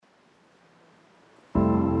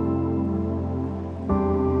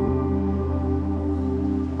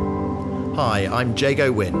Hi, I'm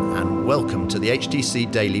Jago Wynn, and welcome to the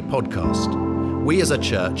HTC Daily podcast. We as a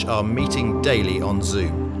church are meeting daily on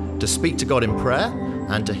Zoom to speak to God in prayer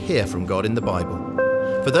and to hear from God in the Bible.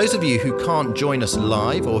 For those of you who can't join us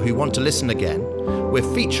live or who want to listen again,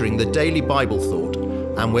 we're featuring the daily Bible thought,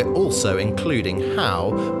 and we're also including how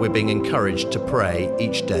we're being encouraged to pray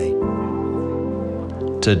each day.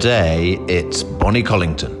 Today, it's Bonnie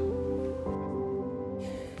Collington.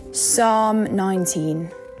 Psalm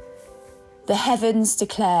 19. The heavens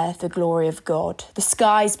declare the glory of God. The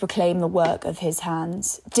skies proclaim the work of his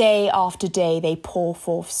hands. Day after day they pour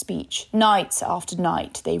forth speech. Night after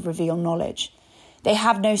night they reveal knowledge. They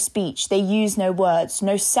have no speech, they use no words,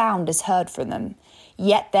 no sound is heard from them.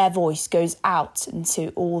 Yet their voice goes out into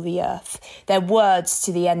all the earth, their words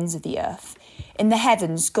to the ends of the earth. In the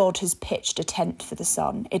heavens, God has pitched a tent for the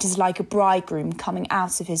sun. It is like a bridegroom coming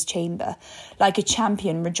out of his chamber, like a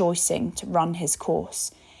champion rejoicing to run his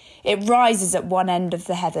course. It rises at one end of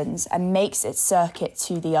the heavens and makes its circuit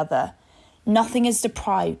to the other. Nothing is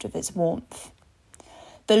deprived of its warmth.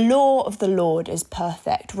 The law of the Lord is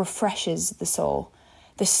perfect, refreshes the soul.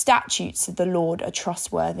 The statutes of the Lord are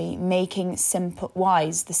trustworthy, making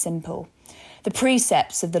wise the simple. The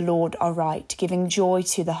precepts of the Lord are right, giving joy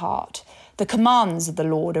to the heart. The commands of the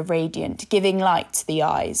Lord are radiant, giving light to the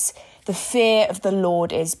eyes. The fear of the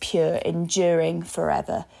Lord is pure, enduring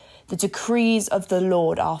forever. The decrees of the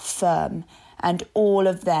Lord are firm, and all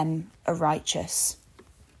of them are righteous.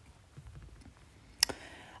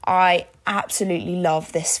 I absolutely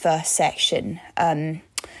love this first section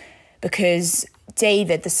because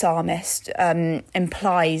David, the psalmist,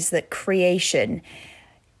 implies that creation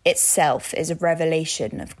itself is a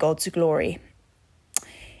revelation of God's glory.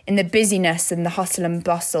 In the busyness and the hustle and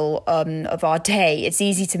bustle of our day, it's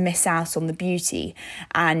easy to miss out on the beauty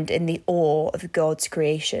and in the awe of God's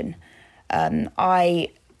creation. I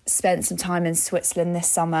spent some time in Switzerland this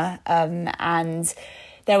summer, and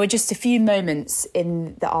there were just a few moments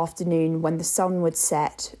in the afternoon when the sun would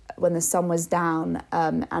set, when the sun was down,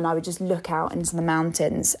 and I would just look out into the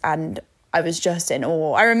mountains and I was just in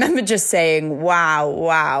awe. I remember just saying, wow,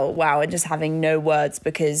 wow, wow, and just having no words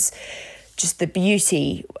because just the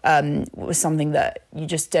beauty was something that you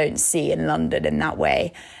just don't see in London in that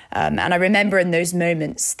way. And I remember in those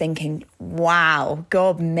moments thinking, wow,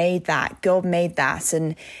 God made that,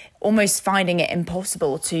 and almost finding it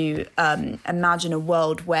impossible to imagine a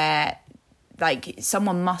world where like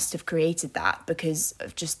someone must have created that because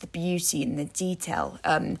of just the beauty and the detail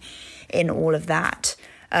in all of that.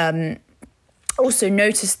 Also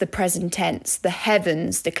notice the present tense. The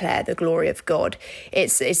heavens declare the glory of God.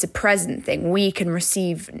 It's a present thing. We can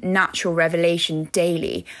receive natural revelation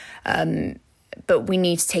daily, but we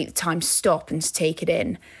need to take the time to stop and to take it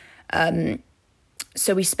in.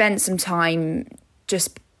 So we spent some time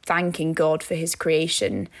just thanking God for his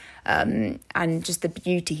creation and just the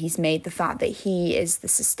beauty he's made, the fact that he is the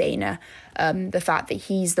sustainer, the fact that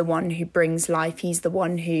he's the one who brings life, he's the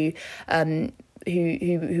one who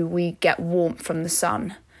we get warmth from the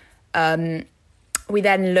sun. We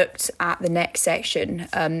then looked at the next section,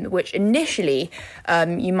 which initially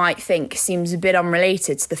you might think seems a bit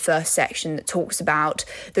unrelated to the first section that talks about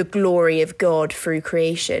the glory of God through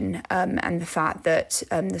creation and the fact that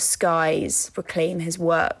the skies proclaim his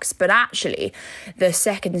works. But actually, the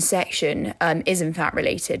second section is in fact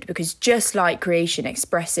related, because just like creation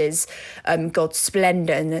expresses God's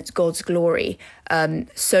splendour and God's glory,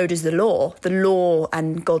 so does the law. The law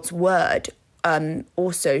and God's word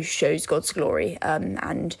also shows God's glory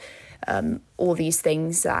and all these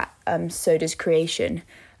things that so does creation.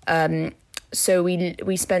 So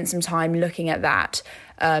we spent some time looking at that,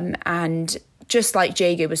 and just like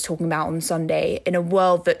Jago was talking about on Sunday, in a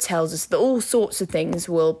world that tells us that all sorts of things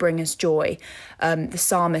will bring us joy, the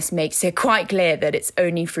psalmist makes it quite clear that it's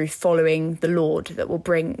only through following the Lord that will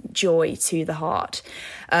bring joy to the heart.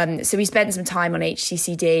 So we spent some time on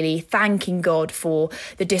HTC Daily thanking God for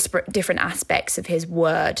the different aspects of his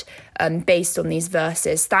word based on these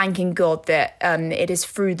verses, thanking God that it is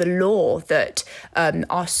through the law that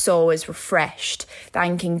our soul is refreshed,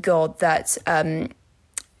 thanking God that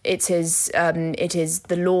it is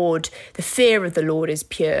the Lord, the fear of the Lord is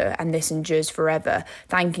pure, and this endures forever.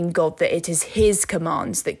 Thanking God that it is his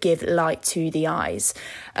commands that give light to the eyes.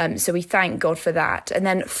 So we thank God for that. And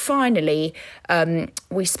then finally,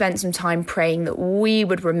 we spent some time praying that we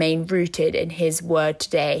would remain rooted in his word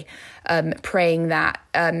today, praying that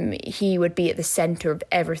he would be at the centre of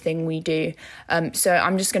everything we do. So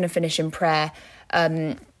I'm just going to finish in prayer.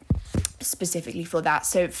 specifically for that.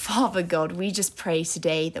 So Father God, we just pray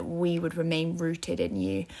today that we would remain rooted in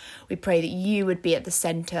you. We pray that you would be at the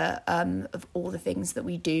centre of all the things that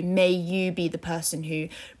we do. May you be the person who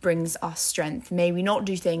brings us strength. May we not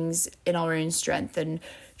do things in our own strength and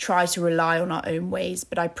try to rely on our own ways,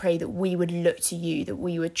 but I pray that we would look to you, that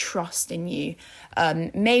we would trust in you.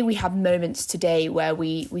 May we have moments today where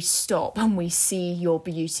we stop and we see your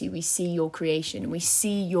beauty, we see your creation, we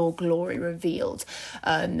see your glory revealed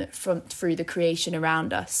through the creation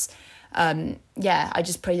around us. I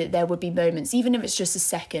just pray that there would be moments, even if it's just a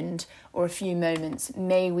second or a few moments,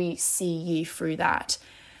 may we see you through that.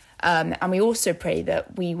 And we also pray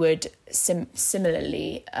that we would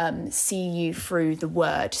similarly see you through the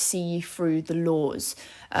word, see you through the laws.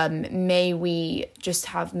 May we just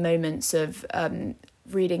have moments of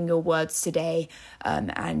reading your words today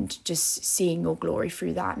and just seeing your glory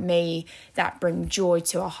through that. May that bring joy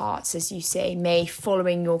to our hearts, as you say. May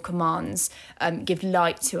following your commands give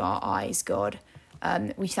light to our eyes, God.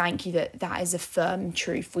 We thank you that is a firm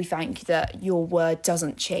truth. We thank you that your word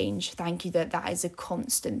doesn't change. Thank you that is a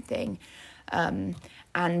constant thing.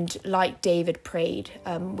 And like David prayed,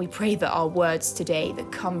 we pray that our words today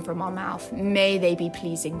that come from our mouth, may they be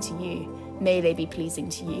pleasing to you. May they be pleasing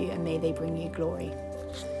to you and may they bring you glory.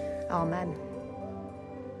 Amen.